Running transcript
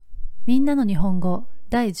みんなの日本語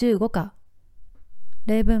第15課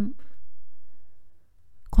例文。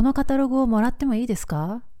このカタログをもらってもいいです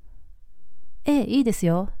か？ええ、いいです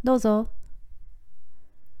よ。どうぞ。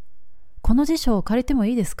この辞書を借りても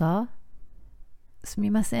いいですか？す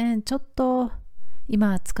みません。ちょっと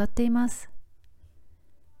今使っています。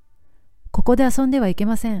ここで遊んではいけ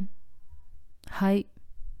ません。はい。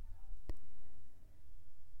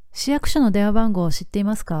市役所の電話番号を知ってい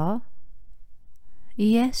ますか？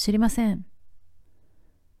いいえ、知りません。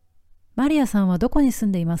マリアさんはどこに住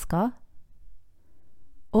んでいますか？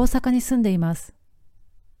大阪に住んでいます。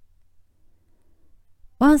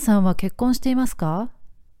ワンさんは結婚していますか？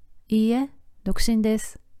いいえ、独身で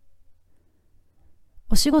す。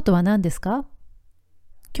お仕事は何ですか？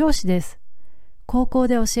教師です。高校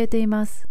で教えています。